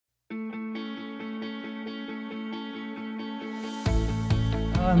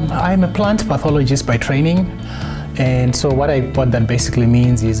I'm a plant pathologist by training, and so what that basically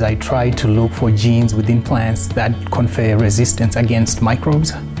means is I try to look for genes within plants that confer resistance against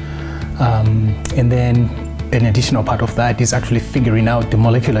microbes, and then an additional part of that is actually figuring out the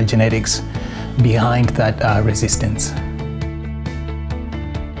molecular genetics behind that resistance.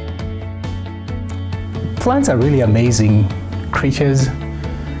 Plants are really amazing creatures,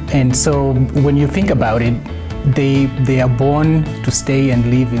 and so when you think about it, they are born to stay and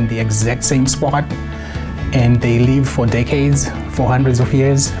live in the exact same spot, and they live for decades, for hundreds of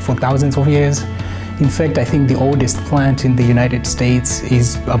years, for thousands of years. In fact, I think the oldest plant in the United States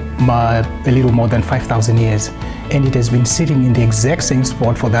is a little more than 5,000 years, and it has been sitting in the exact same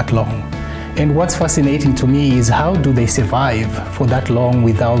spot for that long. And what's fascinating to me is how do they survive for that long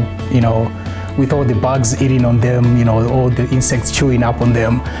without, with all the bugs eating on them, all the insects chewing up on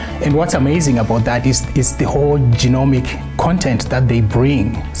them. And what's amazing about that is the whole genomic content that they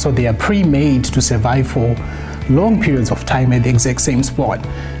bring. So they are pre-made to survive for long periods of time at the exact same spot.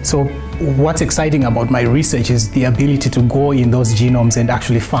 So what's exciting about my research is the ability to go in those genomes and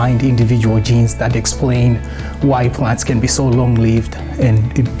actually find individual genes that explain why plants can be so long-lived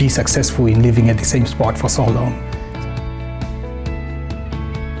and be successful in living at the same spot for so long.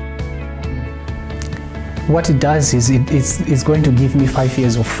 What it does is it's going to give me 5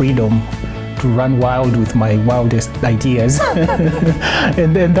 years of freedom to run wild with my wildest ideas.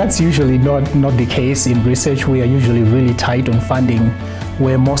 and that's usually not the case in research. We are usually really tight on funding,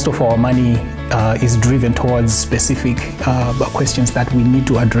 where most of our money is driven towards specific questions that we need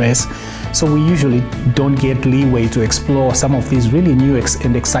to address. So we usually don't get leeway to explore some of these really new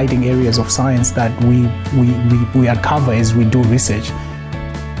and exciting areas of science that we uncover as we do research.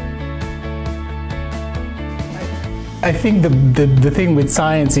 I think the thing with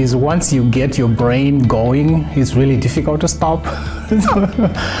science is once you get your brain going, it's really difficult to stop.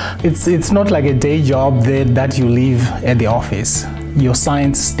 It's not like a day job that you leave at the office. Your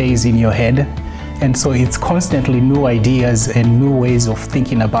science stays in your head, and so it's constantly new ideas and new ways of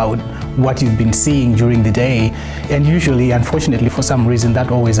thinking about what you've been seeing during the day. And usually, unfortunately, for some reason, that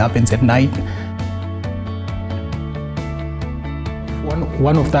always happens at night.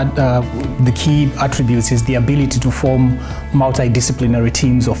 One of the key attributes is the ability to form multidisciplinary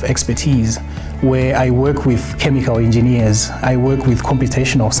teams of expertise, where I work with chemical engineers, I work with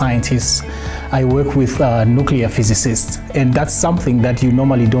computational scientists, I work with nuclear physicists, and that's something that you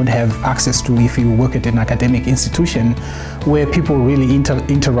normally don't have access to if you work at an academic institution, where people really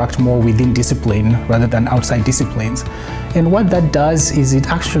interact more within discipline rather than outside disciplines. And what that does is it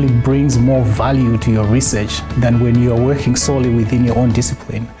actually brings more value to your research than when you are working solely within your own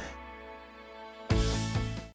discipline.